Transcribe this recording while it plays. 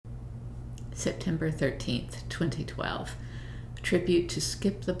September 13th, 2012. Tribute to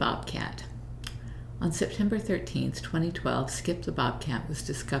Skip the Bobcat. On September 13th, 2012, Skip the Bobcat was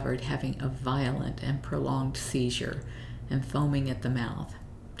discovered having a violent and prolonged seizure and foaming at the mouth.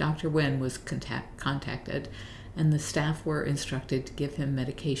 Dr. Wynn was contacted, and the staff were instructed to give him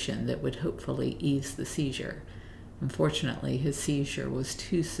medication that would hopefully ease the seizure. Unfortunately, his seizure was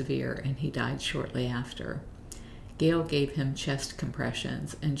too severe and he died shortly after. Gail gave him chest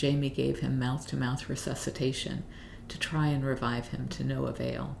compressions, and Jamie gave him mouth-to-mouth resuscitation to try and revive him to no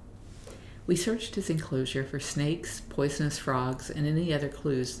avail. We searched his enclosure for snakes, poisonous frogs, and any other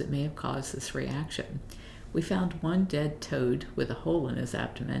clues that may have caused this reaction. We found one dead toad with a hole in his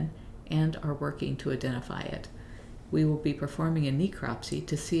abdomen and are working to identify it. We will be performing a necropsy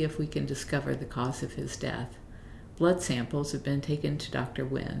to see if we can discover the cause of his death. Blood samples have been taken to Dr.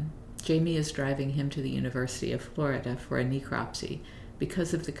 Wynn. Jamie is driving him to the University of Florida for a necropsy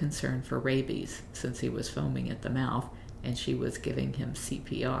because of the concern for rabies, since he was foaming at the mouth and she was giving him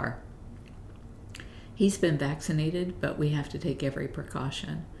CPR. He's been vaccinated, but we have to take every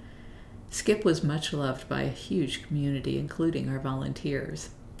precaution. Skip was much loved by a huge community, including our volunteers.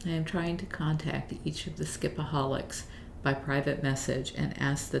 I am trying to contact each of the Skipaholics by private message and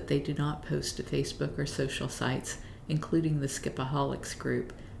ask that they do not post to Facebook or social sites, including the Skipaholics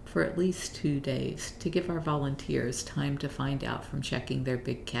group, for at least 2 days to give our volunteers time to find out from checking their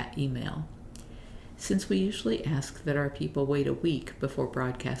Big Cat email. Since we usually ask that our people wait a week before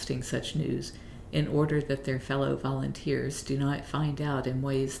broadcasting such news, in order that their fellow volunteers do not find out in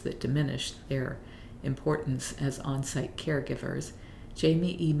ways that diminish their importance as on-site caregivers,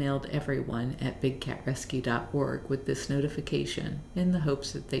 Jamie emailed everyone at bigcatrescue.org with this notification in the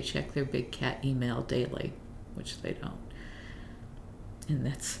hopes that they check their Big Cat email daily, which they don't. And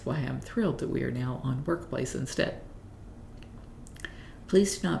that's why I'm thrilled that we are now on Workplace instead.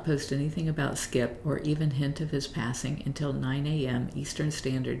 Please do not post anything about Skip or even hint of his passing until 9 a.m. Eastern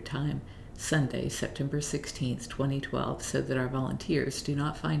Standard Time, Sunday, September 16th, 2012, so that our volunteers do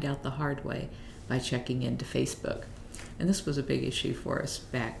not find out the hard way by checking into Facebook. And this was a big issue for us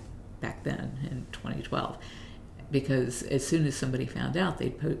back then in 2012, because as soon as somebody found out,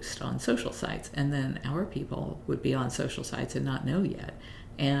 they'd post on social sites, and then our people would be on social sites and not know yet.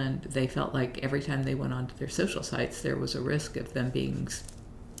 And they felt like every time they went onto their social sites, there was a risk of them being,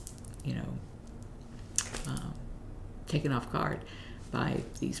 taken off guard by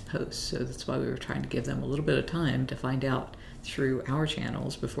these posts. So that's why we were trying to give them a little bit of time to find out through our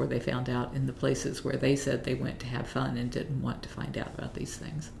channels before they found out in the places where they said they went to have fun and didn't want to find out about these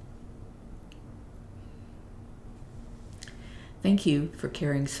things. Thank you for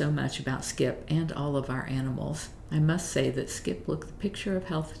caring so much about Skip and all of our animals. I must say that Skip looked the picture of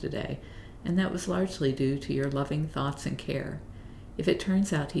health today, and that was largely due to your loving thoughts and care. If it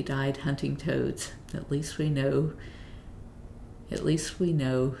turns out he died hunting toads, at least we know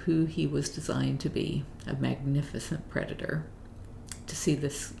who he was designed to be, a magnificent predator. To see the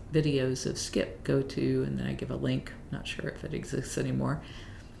videos of Skip, go to, and then I give a link, not sure if it exists anymore,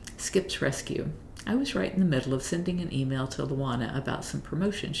 Skip's Rescue. I was right in the middle of sending an email to Luana about some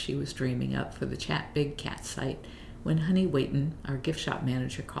promotions she was dreaming up for the Chat Big Cat site when Honey Wayton, our gift shop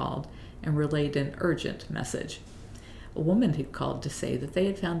manager, called and relayed an urgent message. A woman had called to say that they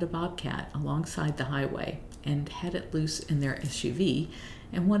had found a bobcat alongside the highway and had it loose in their SUV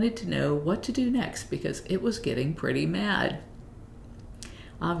and wanted to know what to do next because it was getting pretty mad.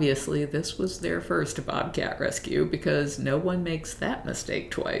 Obviously, this was their first bobcat rescue because no one makes that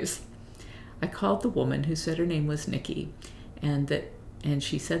mistake twice. I called the woman, who said her name was Nikki, and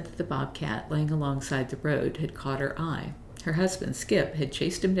she said that the bobcat laying alongside the road had caught her eye. Her husband, Skip, had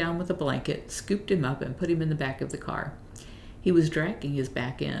chased him down with a blanket, scooped him up, and put him in the back of the car. He was dragging his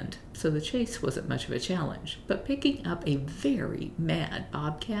back end, so the chase wasn't much of a challenge, but picking up a very mad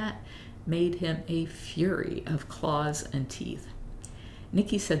bobcat made him a fury of claws and teeth.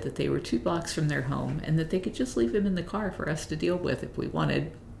 Nikki said that they were 2 blocks from their home and that they could just leave him in the car for us to deal with if we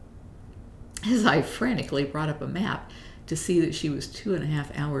wanted. As I frantically brought up a map to see that she was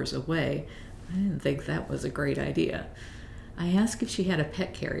 2.5 hours away, I didn't think that was a great idea. I asked if she had a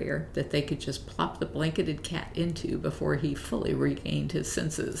pet carrier that they could just plop the blanketed cat into before he fully regained his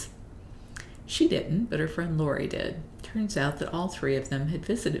senses. She didn't, but her friend Lori did. Turns out that all 3 of them had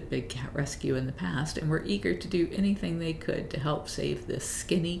visited Big Cat Rescue in the past and were eager to do anything they could to help save this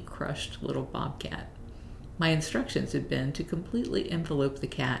skinny, crushed little bobcat. My instructions had been to completely envelope the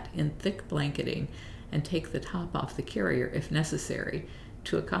cat in thick blanketing and take the top off the carrier if necessary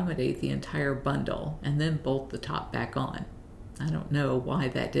to accommodate the entire bundle and then bolt the top back on. I don't know why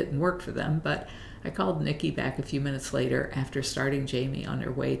that didn't work for them, but I called Nikki back a few minutes later after starting Jamie on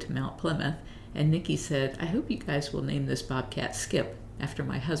her way to Mount Plymouth, and Nikki said, "I hope you guys will name this bobcat Skip after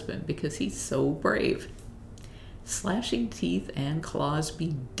my husband because he's so brave." Slashing teeth and claws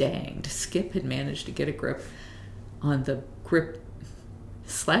be danged. Skip had managed to get a grip on the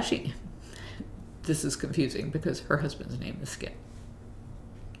slashing. This is confusing because her husband's name is Skip.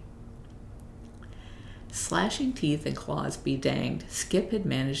 Slashing teeth and claws be danged. Skip had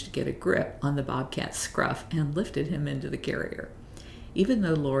managed to get a grip on the bobcat's scruff and lifted him into the carrier. Even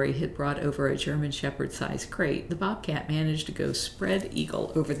though Lori had brought over a German Shepherd-sized crate, the bobcat managed to go spread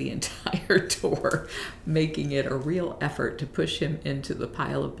eagle over the entire door, making it a real effort to push him into the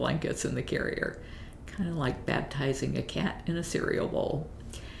pile of blankets in the carrier, kind of like baptizing a cat in a cereal bowl.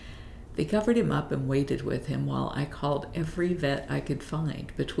 They covered him up and waited with him while I called every vet I could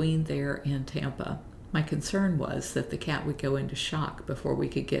find between there and Tampa. My concern was that the cat would go into shock before we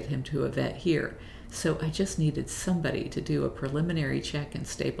could get him to a vet here, so I just needed somebody to do a preliminary check and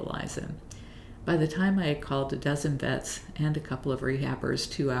stabilize him. By the time I had called a dozen vets and a couple of rehabbers,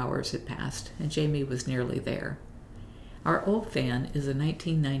 2 hours had passed, and Jamie was nearly there. Our old van is a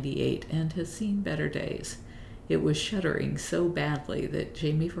 1998 and has seen better days. It was shuddering so badly that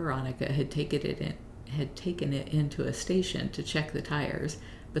Jamie Veronica had taken it into a station to check the tires,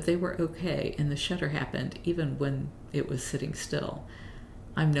 but they were okay, and the shudder happened even when it was sitting still.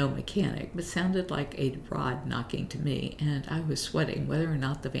 I'm no mechanic, but sounded like a rod knocking to me, and I was sweating whether or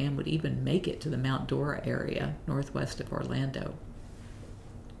not the van would even make it to the Mount Dora area, northwest of Orlando.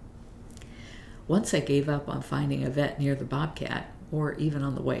 Once I gave up on finding a vet near the bobcat, or even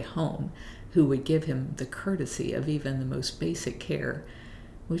on the way home, who would give him the courtesy of even the most basic care,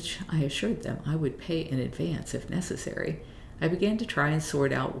 which I assured them I would pay in advance if necessary, I began to try and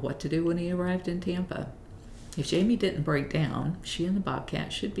sort out what to do when he arrived in Tampa. If Jamie didn't break down, she and the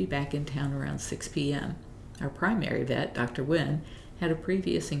bobcat should be back in town around 6 p.m. Our primary vet, Dr. Wynn, had a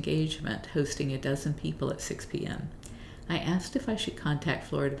previous engagement hosting a dozen people at 6 p.m. I asked if I should contact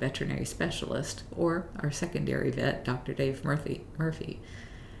Florida veterinary specialist or our secondary vet, Dr. Dave Murphy.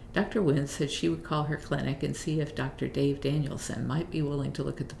 Dr. Wynn said she would call her clinic and see if Dr. Dave Danielson might be willing to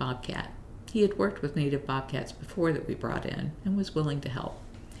look at the bobcat. He had worked with native bobcats before that we brought in and was willing to help.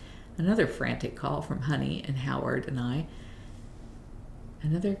 Another frantic call from Honey and Howard and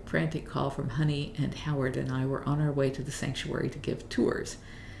I were on our way to the sanctuary to give tours.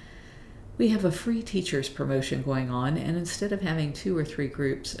 We have a free teachers promotion going on, and instead of having 2 or 3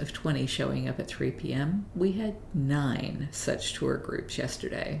 groups of 20 showing up at 3 p.m., we had 9 such tour groups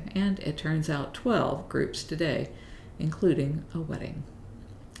yesterday, and it turns out 12 groups today, including a wedding.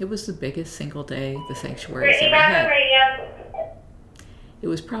 It was the biggest single day the sanctuary's ever had. It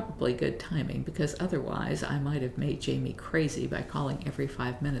was probably good timing, because otherwise I might have made Jamie crazy by calling every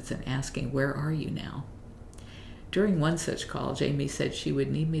 5 minutes and asking, "Where are you now?" During one such call, Jamie said she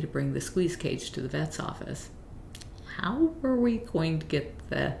would need me to bring the squeeze cage to the vet's office. How were we going to get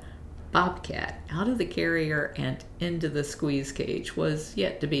the bobcat out of the carrier and into the squeeze cage was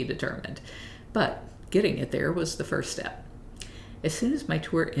yet to be determined, but getting it there was the first step. As soon as my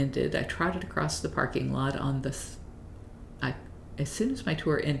tour ended, I trotted across the parking lot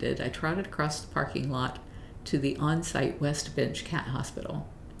to the on-site West Bench Cat Hospital.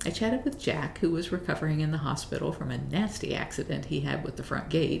 I chatted with Jack, who was recovering in the hospital from a nasty accident he had with the front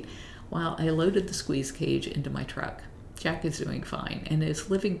gate, while I loaded the squeeze cage into my truck. Jack is doing fine and is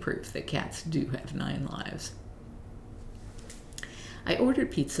living proof that cats do have 9 lives. I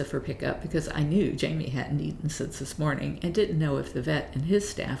ordered pizza for pickup because I knew Jamie hadn't eaten since this morning and didn't know if the vet and his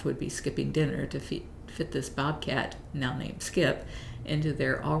staff would be skipping dinner to fit this bobcat, now named Skip, into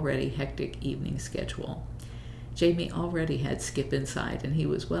their already hectic evening schedule. Jamie already had Skip inside, and he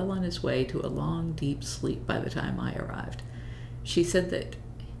was well on his way to a long, deep sleep by the time I arrived. She said that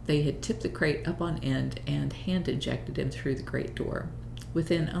they had tipped the crate up on end and hand-injected him through the crate door.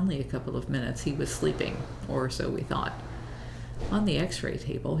 Within only a couple of minutes, he was sleeping, or so we thought. On the x-ray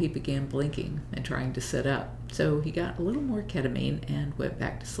table, he began blinking and trying to sit up, so he got a little more ketamine and went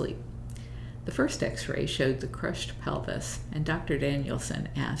back to sleep. The first x-ray showed the crushed pelvis, and Dr. Danielson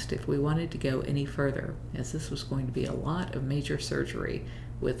asked if we wanted to go any further, as this was going to be a lot of major surgery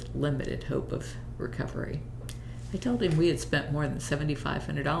with limited hope of recovery. I told him we had spent more than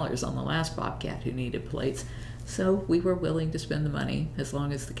 $7,500 on the last bobcat who needed plates, so we were willing to spend the money as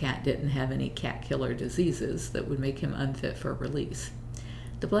long as the cat didn't have any cat-killer diseases that would make him unfit for release.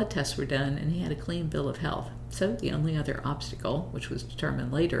 The blood tests were done, and he had a clean bill of health, so the only other obstacle, which was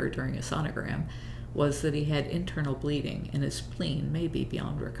determined later during a sonogram, was that he had internal bleeding and his spleen may be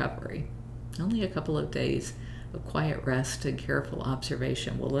beyond recovery. Only a couple of days but quiet rest and careful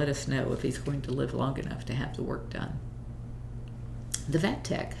observation will let us know if he's going to live long enough to have the work done. The vet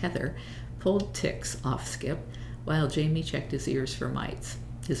tech, Heather, pulled ticks off Skip, while Jamie checked his ears for mites,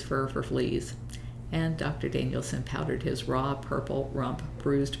 his fur for fleas, and Dr. Danielson powdered his raw purple rump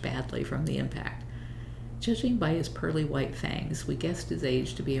bruised badly from the impact. Judging by his pearly white fangs, we guessed his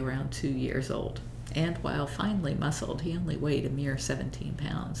age to be around 2 years old, and while finely muscled, he only weighed a mere 17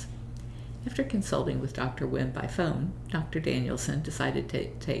 pounds. After consulting with Dr. Wynn by phone, Dr. Danielson decided to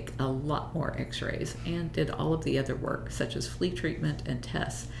take a lot more x-rays and did all of the other work, such as flea treatment and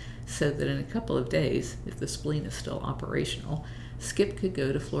tests, so that in a couple of days, if the spleen is still operational, Skip could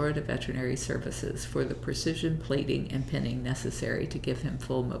go to Florida Veterinary Services for the precision plating and pinning necessary to give him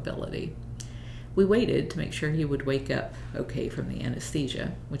full mobility. We waited to make sure he would wake up okay from the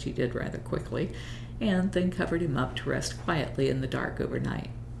anesthesia, which he did rather quickly, and then covered him up to rest quietly in the dark overnight.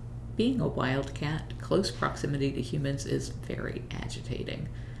 Being a wild cat, close proximity to humans is very agitating.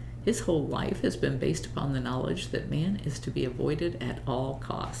 His whole life has been based upon the knowledge that man is to be avoided at all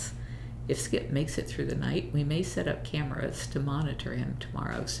costs. If Skip makes it through the night, we may set up cameras to monitor him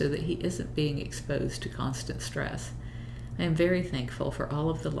tomorrow so that he isn't being exposed to constant stress. I am very thankful for all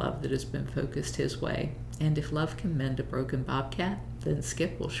of the love that has been focused his way, and if love can mend a broken bobcat, then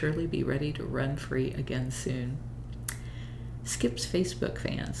Skip will surely be ready to run free again soon. Skip's Facebook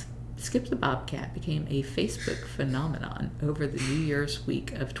fans. Skip the Bobcat became a Facebook phenomenon over the New Year's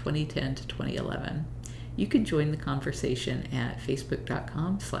week of 2010 to 2011. You can join the conversation at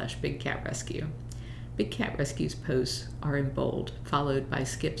facebook.com/BigCatRescue. Big Cat Rescue's posts are in bold, followed by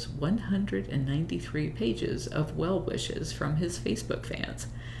Skip's 193 pages of well wishes from his Facebook fans.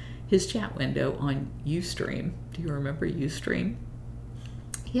 His chat window on Ustream. Do you remember Ustream?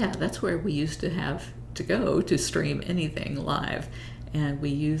 Yeah, that's where we used to have to go to stream anything live. And we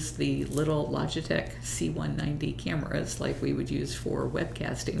used the little Logitech C190 cameras like we would use for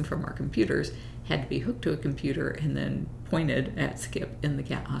webcasting from our computers, had to be hooked to a computer and then pointed at Skip in the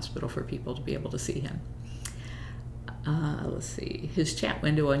cat hospital for people to be able to see him. Let's see. His chat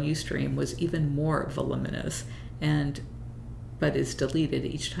window on Ustream was even more voluminous, but is deleted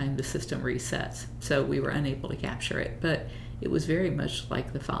each time the system resets, so we were unable to capture it, but it was very much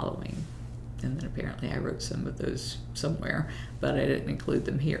like the following. And then apparently I wrote some of those somewhere, but I didn't include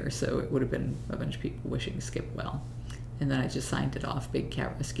them here, so it would have been a bunch of people wishing Skip well. And then I just signed it off, Big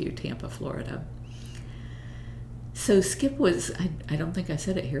Cat Rescue, Tampa, Florida. So Skip was, I don't think I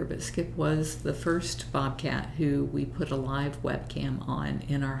said it here, but Skip was the first bobcat who we put a live webcam on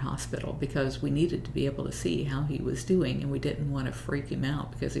in our hospital because we needed to be able to see how he was doing, and we didn't want to freak him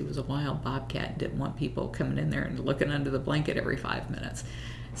out because he was a wild bobcat and didn't want people coming in there and looking under the blanket every 5 minutes.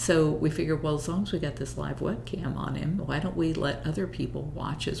 So we figured, well, as long as we got this live webcam on him, why don't we let other people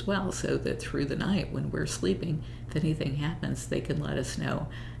watch as well so that through the night when we're sleeping, if anything happens, they can let us know.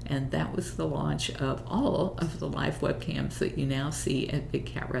 And that was the launch of all of the live webcams that you now see at Big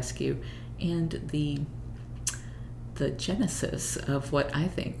Cat Rescue, and the genesis of what I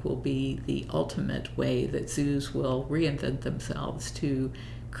think will be the ultimate way that zoos will reinvent themselves to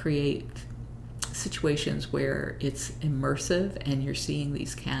create situations where it's immersive and you're seeing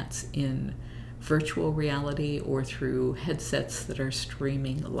these cats in virtual reality or through headsets that are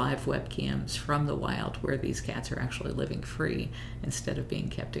streaming live webcams from the wild where these cats are actually living free instead of being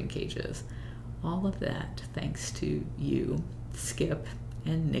kept in cages. All of that thanks to you, Skip,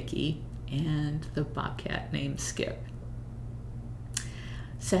 and Nikki, and the bobcat named Skip.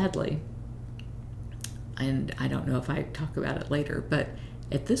 Sadly, and I don't know if I talk about it later, but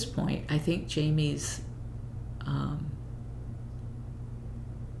at this point, I think Jamie's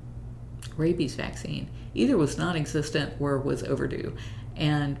rabies vaccine either was non-existent or was overdue.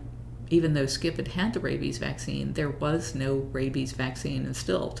 And even though Skip had the rabies vaccine, there was no rabies vaccine, and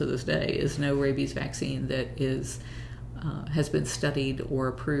still to this day is no rabies vaccine that has been studied or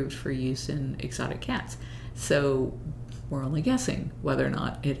approved for use in exotic cats. So we're only guessing whether or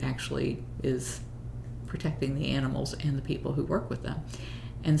not it actually is protecting the animals and the people who work with them.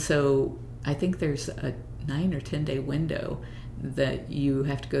 And so I think there's a 9 or 10 day window that you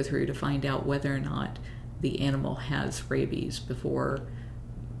have to go through to find out whether or not the animal has rabies before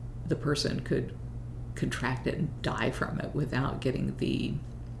the person could contract it and die from it without getting the,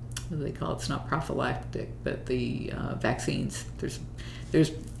 what do they call it? It's not prophylactic, but the vaccines.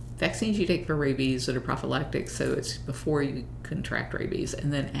 There's vaccines you take for rabies that are prophylactic, so it's before you contract rabies.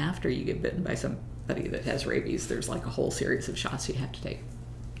 And then after you get bitten by somebody that has rabies, there's like a whole series of shots you have to take.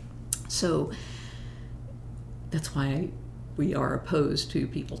 So that's why we are opposed to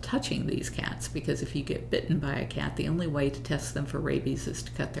people touching these cats, because if you get bitten by a cat, the only way to test them for rabies is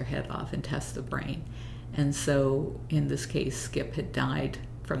to cut their head off and test the brain. And so in this case, Skip had died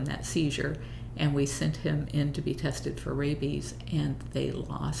from that seizure, and we sent him in to be tested for rabies, and they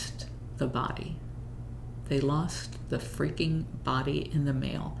lost the body. They lost the freaking body in the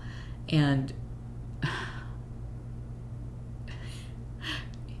mail. And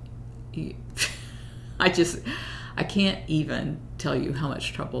I can't even tell you how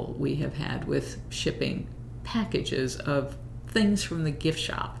much trouble we have had with shipping packages of things from the gift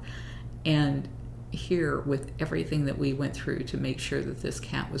shop. And here, with everything that we went through to make sure that this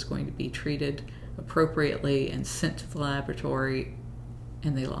cat was going to be treated appropriately and sent to the laboratory,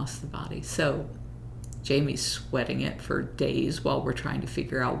 and they lost the body. So Jamie's sweating it for days while we're trying to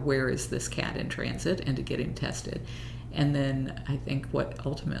figure out where is this cat in transit and to get him tested. And then I think what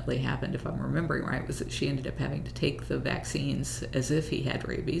ultimately happened, if I'm remembering right, was that she ended up having to take the vaccines as if he had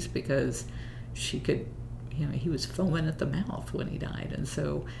rabies, because she could, he was foaming at the mouth when he died. And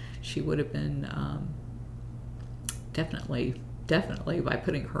so she would have been definitely by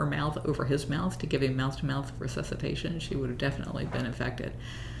putting her mouth over his mouth to give him mouth-to-mouth resuscitation, she would have definitely been affected.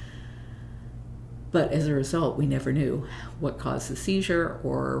 But as a result, we never knew what caused the seizure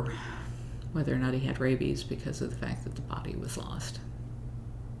or whether or not he had rabies because of the fact that the body was lost.